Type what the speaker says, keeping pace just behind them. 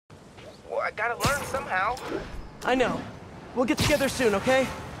Well, I gotta learn somehow. I know. We'll get together soon, okay?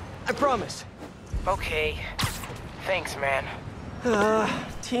 I promise. Okay. Thanks, man.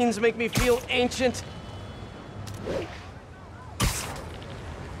 Teens make me feel ancient.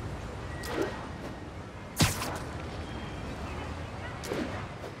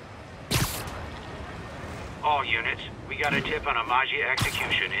 All units, we got a tip on a Maggia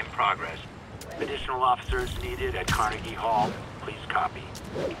execution in progress. Additional officers needed at Carnegie Hall. Please copy.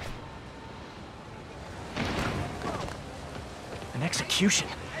 An execution?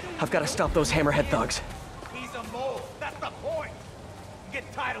 I've got to stop those hammerhead thugs. He's a mole. That's the point. I'm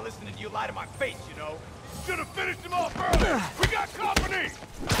getting tired of listening to you lie to my face, you know? Should have finished him off early. We got company.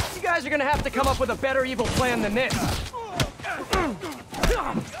 You guys are gonna have to come up with a better evil plan than this.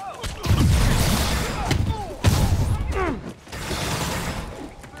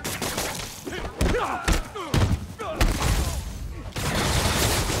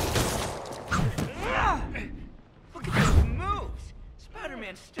 Look at those moves.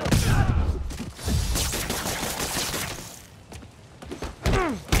 Spider-Man's still...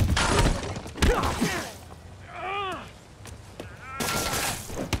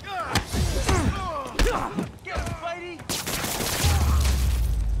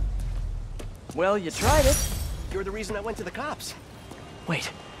 Well, you tried it. You're the reason I went to the cops.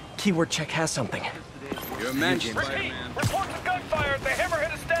 Wait, keyword check has something. You're mentioned, Repeat, Spider-Man. reports of gunfire at the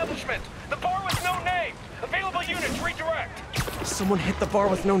Hammerhead establishment. The bar with no name. Available units, redirect. Someone hit the bar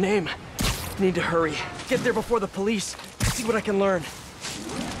with no name. Need to hurry. Get there before the police. See what I can learn.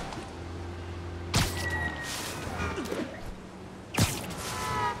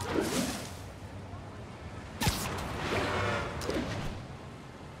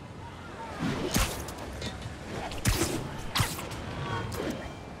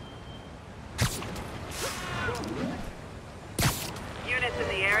 Units in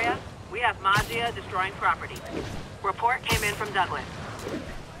the area, we have Maggia destroying property. Report came in from Douglas.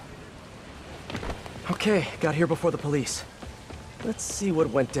 Okay, got here before the police. Let's see what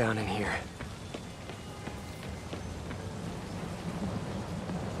went down in here.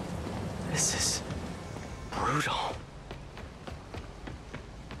 This is brutal.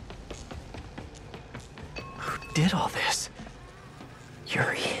 Who did all this?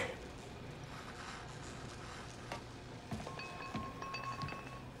 Yuri.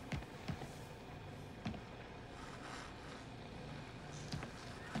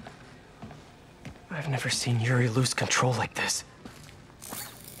 I've never seen Yuri lose control like this.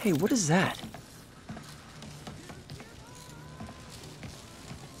 Hey, what is that?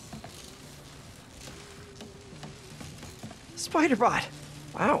 Spider-Bot!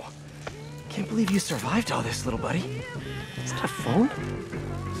 Wow. Can't believe you survived all this, little buddy. Is that a phone?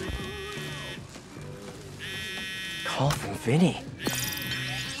 Call from Vinny.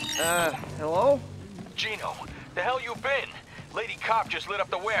 Hello? Gino, the hell you been? Lady Cop just lit up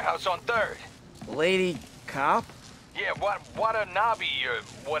the warehouse on 3rd. Lady Cop? Yeah, Watanabe or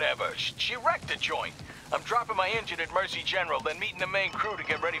whatever. She wrecked the joint. I'm dropping my engine at Mercy General, then meeting the main crew to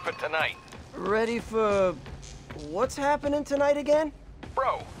get ready for tonight. Ready for... what's happening tonight again?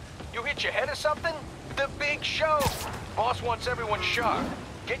 Bro, you hit your head or something? The big show. Boss wants everyone sharp.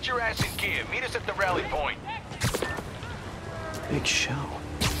 Get your ass in gear. Meet us at the rally point. Big show.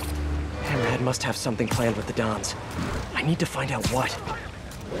 Hammerhead must have something planned with the Dons. I need to find out what.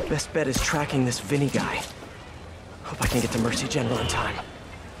 Best bet is tracking this Vinny guy. Hope I can get to Mercy General in time.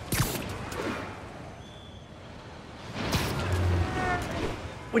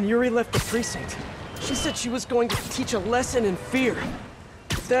 When Yuri left the precinct, she said she was going to teach a lesson in fear.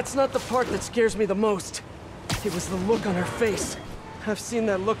 That's not the part that scares me the most. It was the look on her face. I've seen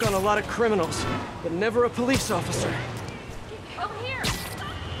that look on a lot of criminals, but never a police officer. Over here!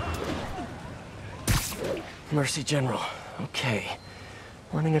 Mercy General. Okay.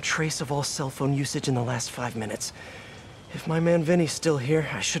 Running a trace of all cell phone usage in the last 5 minutes. If my man Vinny's still here,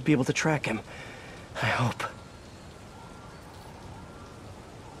 I should be able to track him. I hope.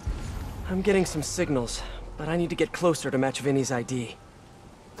 I'm getting some signals, but I need to get closer to match Vinny's ID.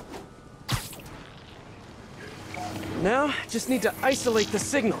 Now, just need to isolate the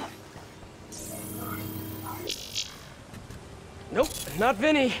signal. Nope, not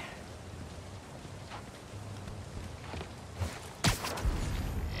Vinny.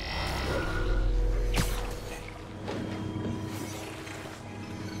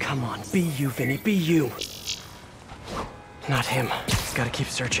 Come on, be you, Vinny, be you. Not him. Gotta keep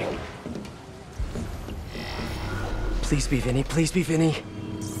searching. Please be Vinny, please be Vinny.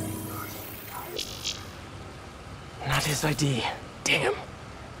 Not his ID. Damn.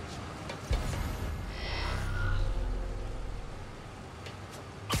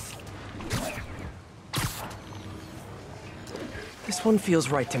 This one feels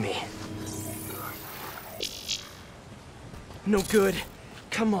right to me. No good.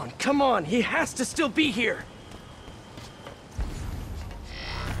 Come on, come on! He has to still be here!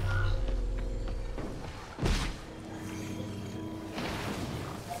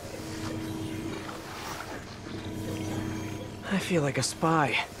 I feel like a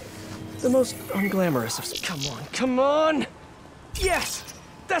spy. The most unglamorous of... Come on, come on! Yes!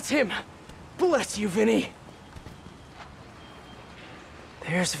 That's him! Bless you, Vinny!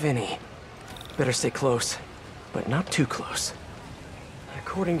 There's Vinny. Better stay close, but not too close.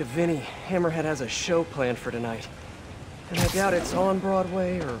 According to Vinny, Hammerhead has a show planned for tonight. And I doubt it's on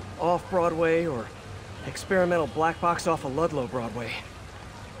Broadway, or off Broadway, or experimental black box off of Ludlow Broadway.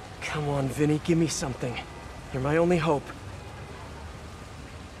 Come on, Vinny, give me something. You're my only hope.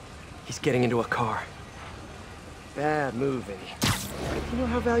 He's getting into a car. Bad move, Vinny. You know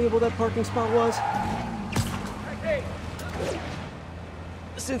how valuable that parking spot was? Hey!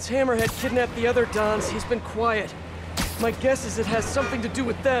 Since Hammerhead kidnapped the other Dons, he's been quiet. My guess is it has something to do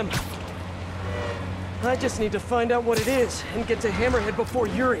with them. I just need to find out what it is and get to Hammerhead before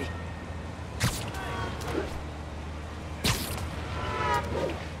Yuri.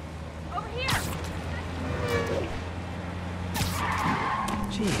 Over here!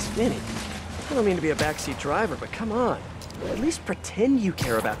 Jeez, Vinny. I don't mean to be a backseat driver, but come on. At least pretend you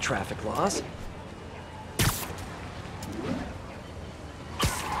care about traffic laws.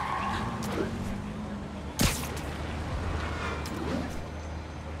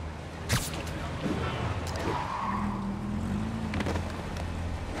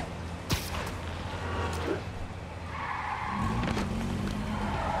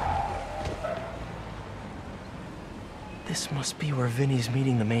 This must be where Vinny's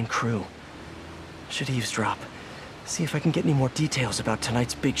meeting the main crew. Should eavesdrop. See if I can get any more details about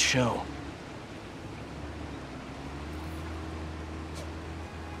tonight's big show.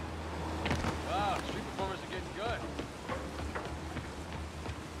 Wow, street performers are getting good.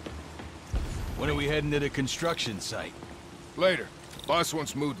 When are we heading to the construction site? Later. Boss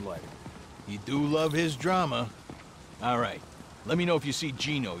wants mood lighting. You do love his drama. All right. Let me know if you see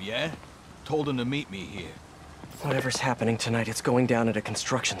Gino, yeah? Told him to meet me here. Whatever's happening tonight, it's going down at a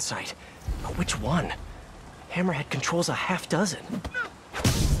construction site. But which one? Hammerhead controls a half dozen.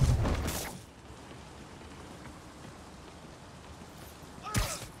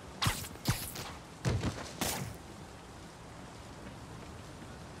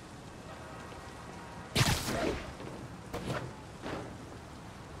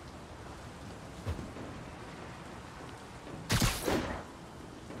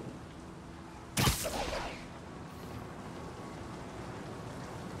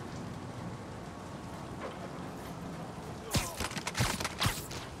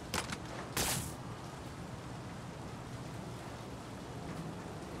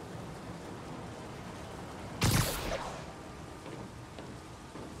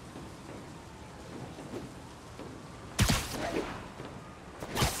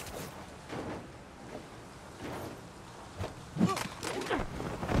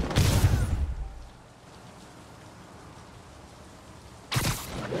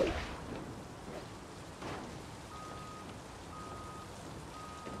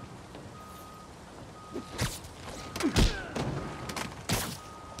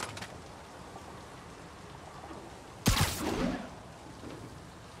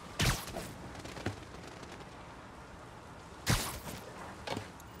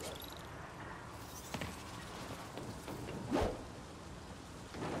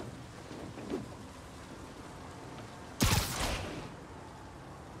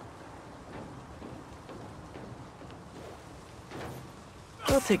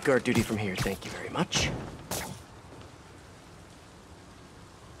 I'll take guard duty from here, thank you very much.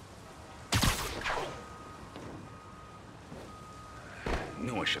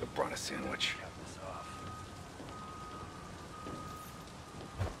 Knew I should have brought a sandwich.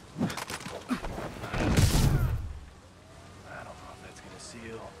 I don't know if that's gonna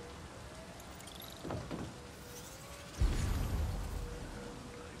seal.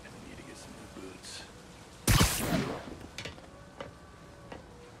 I need to get some new boots.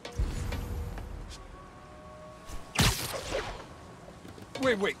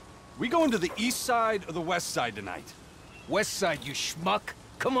 Wait. We going to the east side or the west side tonight? West side, you schmuck.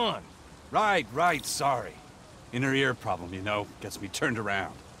 Come on. Right, sorry. Inner ear problem, you know, gets me turned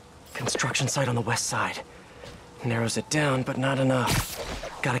around. Construction site on the west side. Narrows it down, but not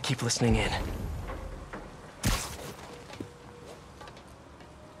enough. Gotta keep listening in.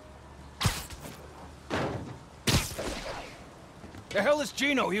 The hell is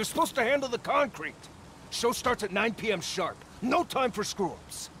Gino? He was supposed to handle the concrete. Show starts at 9 p.m. sharp. No time for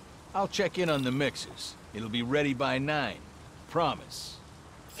screw-ups. I'll check in on the mixes. It'll be ready by 9. Promise.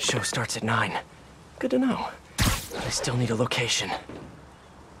 Show starts at 9. Good to know. But I still need a location.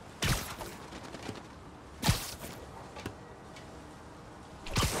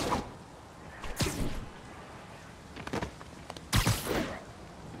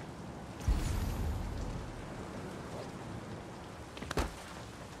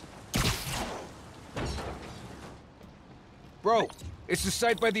 Bro, it's the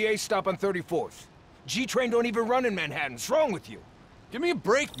site by the A stop on 34th. G-Train don't even run in Manhattan. What's wrong with you? Give me a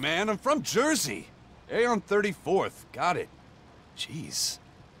break, man. I'm from Jersey. A on 34th. Got it. Jeez.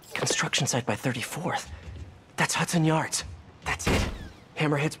 Construction site by 34th. That's Hudson Yards. That's it.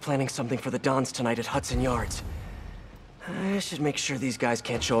 Hammerhead's planning something for the Dons tonight at Hudson Yards. I should make sure these guys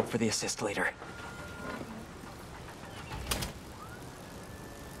can't show up for the assist later.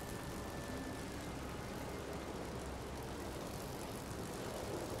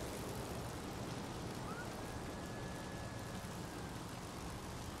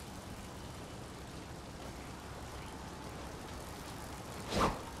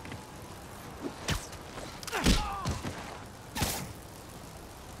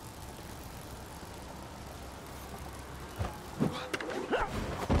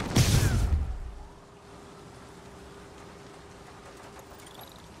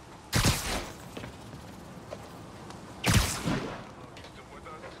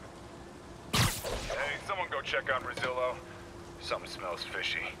 Check on Rosillo. Something smells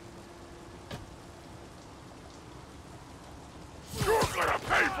fishy. You're gonna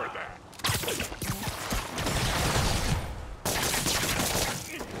pay for that!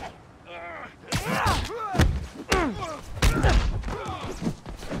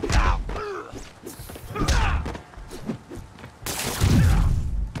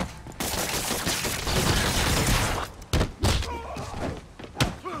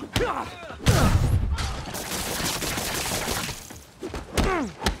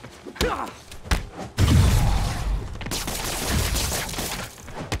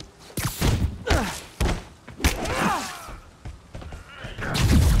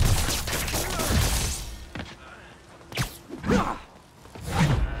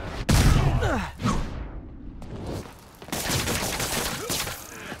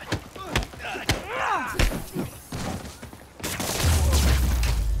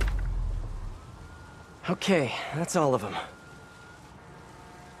 Okay, that's all of them.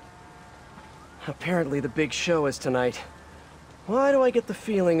 Apparently the big show is tonight. Why do I get the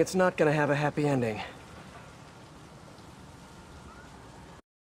feeling it's not gonna have a happy ending?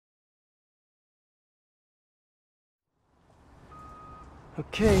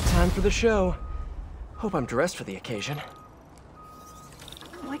 Okay, time for the show. Hope I'm dressed for the occasion.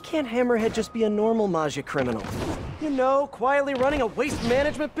 Why can't Hammerhead just be a normal Maggia criminal? You know, quietly running a waste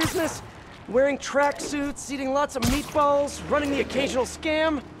management business? Wearing tracksuits, eating lots of meatballs, running the occasional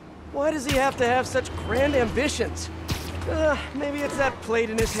scam? Why does he have to have such grand ambitions? Maybe it's that plate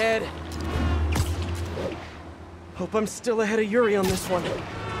in his head. Hope I'm still ahead of Yuri on this one.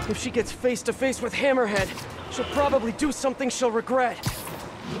 If she gets face to face with Hammerhead, she'll probably do something she'll regret.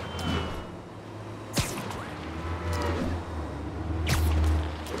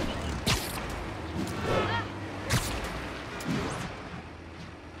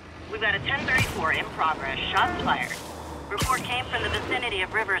 We've got a 1034 in progress. Shots fired. Report came from the vicinity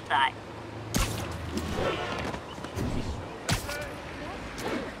of Riverside.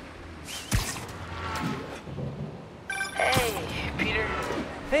 Hey, Peter.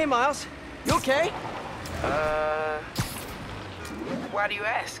 Hey, Miles. You okay? Why do you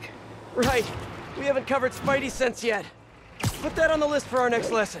ask? Right. We haven't covered Spidey sense yet. Put that on the list for our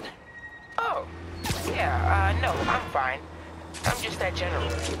next lesson. Oh, yeah, no, I'm fine. I'm just that general.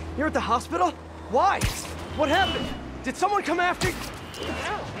 You're at the hospital? Why? What happened? Did someone come after you?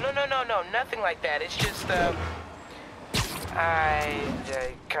 No, nothing like that. It's just, I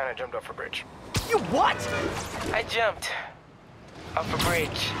kind of jumped off a bridge. You what? I jumped off a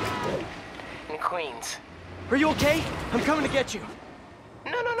bridge in Queens. Are you okay? I'm coming to get you.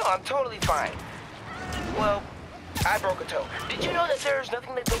 No, I'm totally fine. Well, I broke a toe. Did you know that there's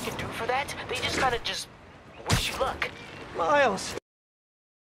nothing that they can do for that? They just kind of just wish you luck. Miles.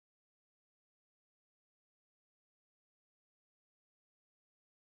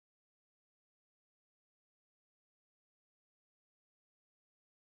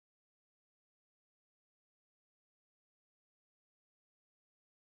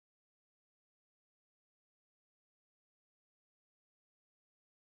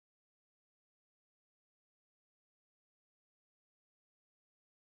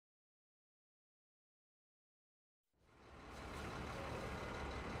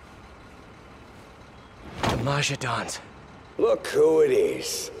 Majidons. Look who it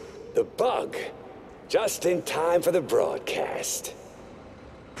is. The Bug. Just in time for the broadcast.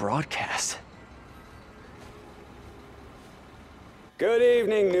 Broadcast? Good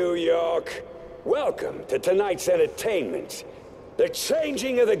evening, New York. Welcome to tonight's entertainment. The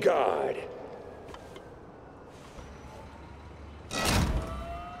changing of the guard.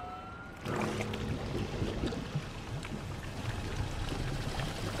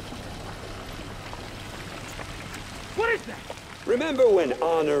 What is that? Remember when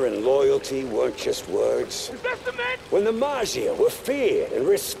honor and loyalty weren't just words? Is that cement? When the Maggia were feared and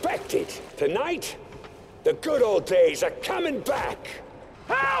respected? Tonight, the good old days are coming back.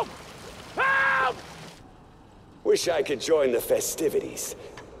 Help! Help! Wish I could join the festivities.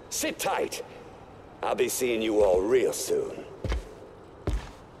 Sit tight. I'll be seeing you all real soon.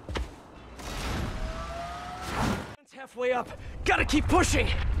 It's halfway up. Gotta keep pushing.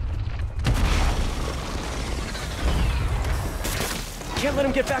 Can't let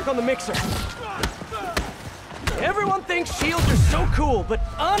him get back on the mixer. Everyone thinks shields are so cool, but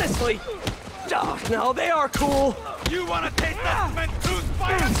honestly, oh, no, they are cool. You wanna take that cement too,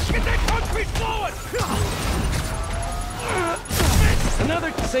 Spider? Get that concrete flowing!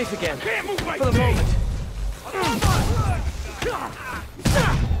 Another safe again. Can't move my for the feet. moment.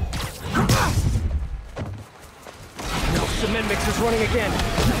 No, cement mixer's running again.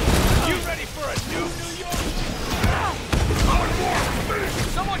 You ready for a new York?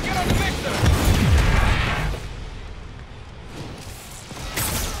 Someone get on the mixer!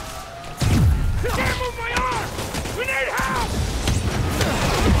 Can't move my arm! We need help!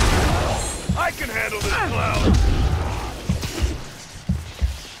 I can handle this cloud!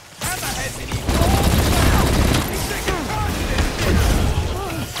 Hammerhead's in evil! He's taking positive!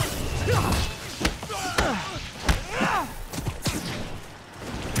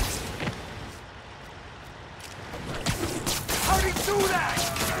 How'd he do that?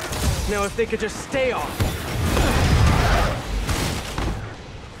 Now if they could just stay off.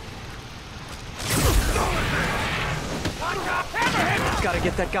 Gotta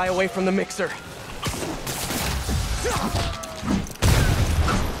get that guy away from the mixer.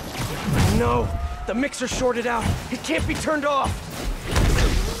 No! The mixer shorted out. It can't be turned off.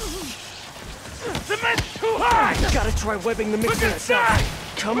 Cement's too high! Gotta try webbing the mixer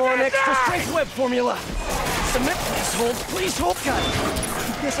itself. Come on, extra strength web formula. Cement, please hold. Got it.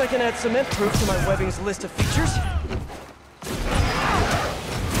 Guess I can add cement proof to my webbing's list of features.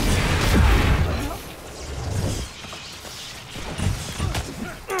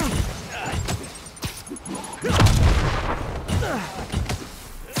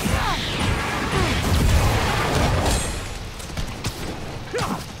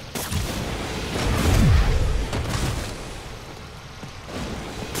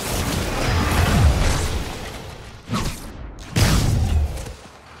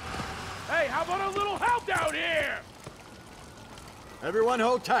 Everyone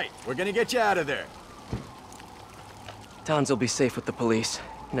hold tight. We're gonna get you out of there. Don's will be safe with the police.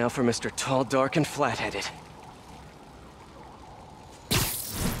 Now for Mr. Tall, Dark, and Flat-Headed.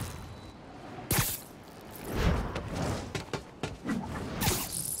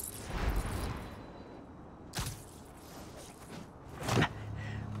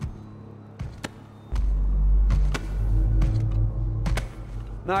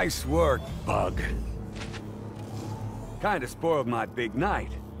 Nice work, Bug. Kinda spoiled my big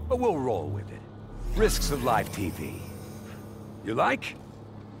night, but we'll roll with it. Risks of live TV. You like?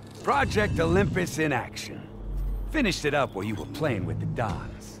 Project Olympus in action. Finished it up while you were playing with the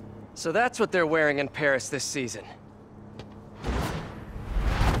Dons. So that's what they're wearing in Paris this season.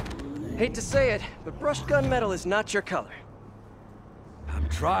 Hate to say it, but brushed gunmetal is not your color. I'm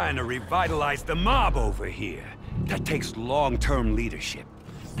trying to revitalize the mob over here. That takes long-term leadership.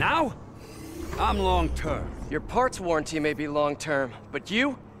 Now, I'm long-term. Your parts warranty may be long-term, but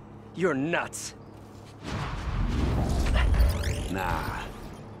you're nuts. Nah.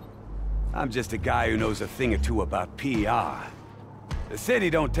 I'm just a guy who knows a thing or two about PR. The city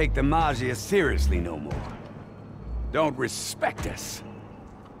don't take the Maggia seriously no more. Don't respect us.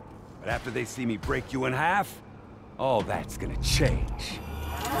 But after they see me break you in half, all that's gonna change.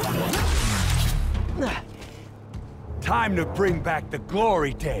 Time to bring back the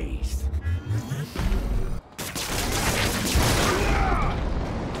glory days.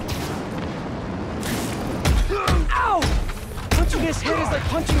 Ow! Punching his head is like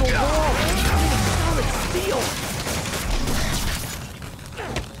punching a wall. Solid steel.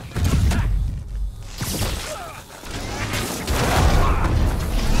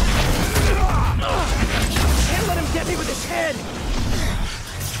 Can't let him get me with his head.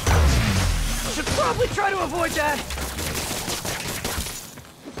 Should probably try Try to avoid that!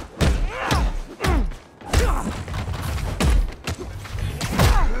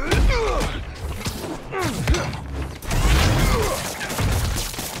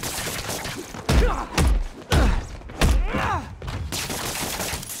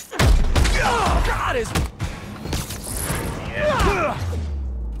 God is...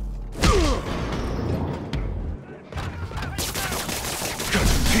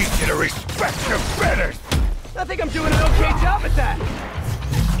 Teach you to respect your betters! I think I'm doing an okay job at that!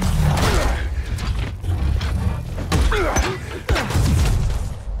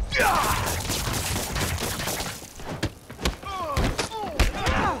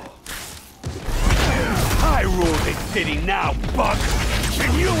 I rule this city now, Buck!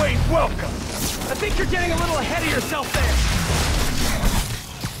 And you ain't welcome! I think you're getting a little ahead of yourself there!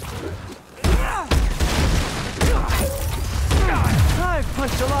 I've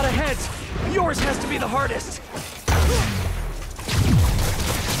punched a lot of heads. Yours has to be the hardest.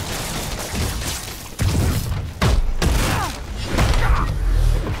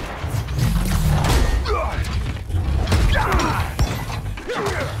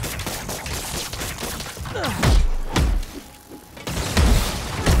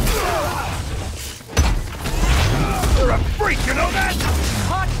 You're a freak, you know that?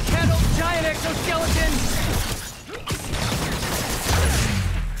 Hot kettle giant exoskeleton!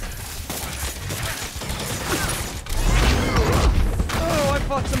 Oh, I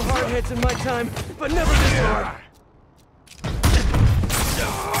fought some hard hits in my time, but never this hard.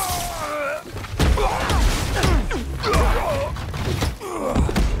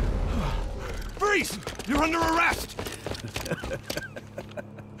 Freeze! You're under arrest!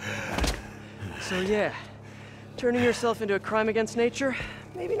 So yeah, turning yourself into a crime against nature,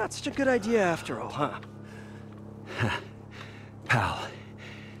 maybe not such a good idea after all, huh? Pal,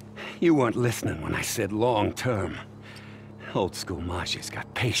 you weren't listening when I said long-term. Old school Maji's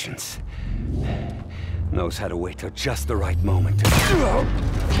got patience. Knows how to wait till just the right moment to...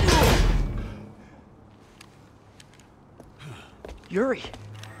 Yuri.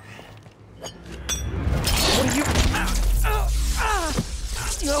 What are you...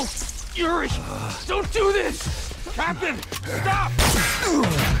 No! Yuri! Don't do this! Captain! Stop!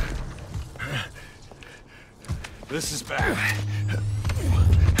 This is bad.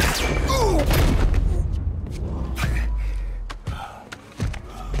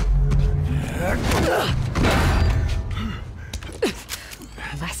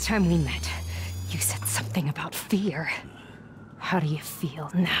 Last time we met, you said something about fear. How do you feel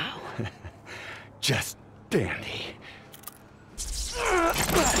now? Just dandy.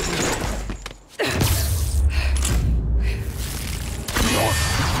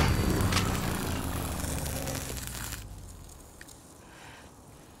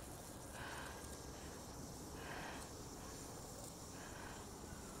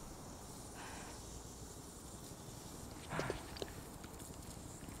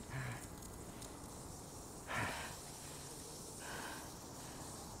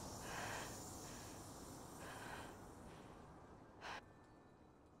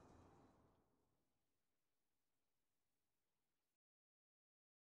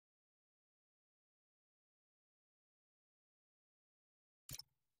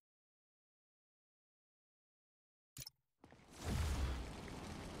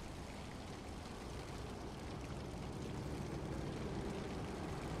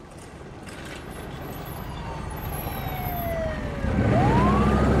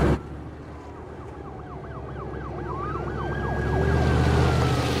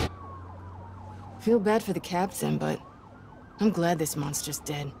 Feel bad for the captain, but I'm glad this monster's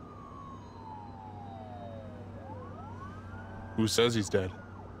dead. Who says he's dead?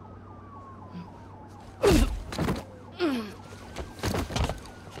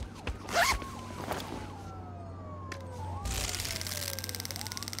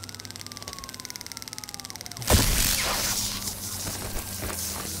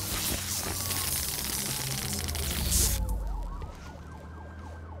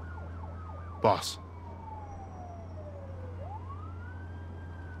 Boss.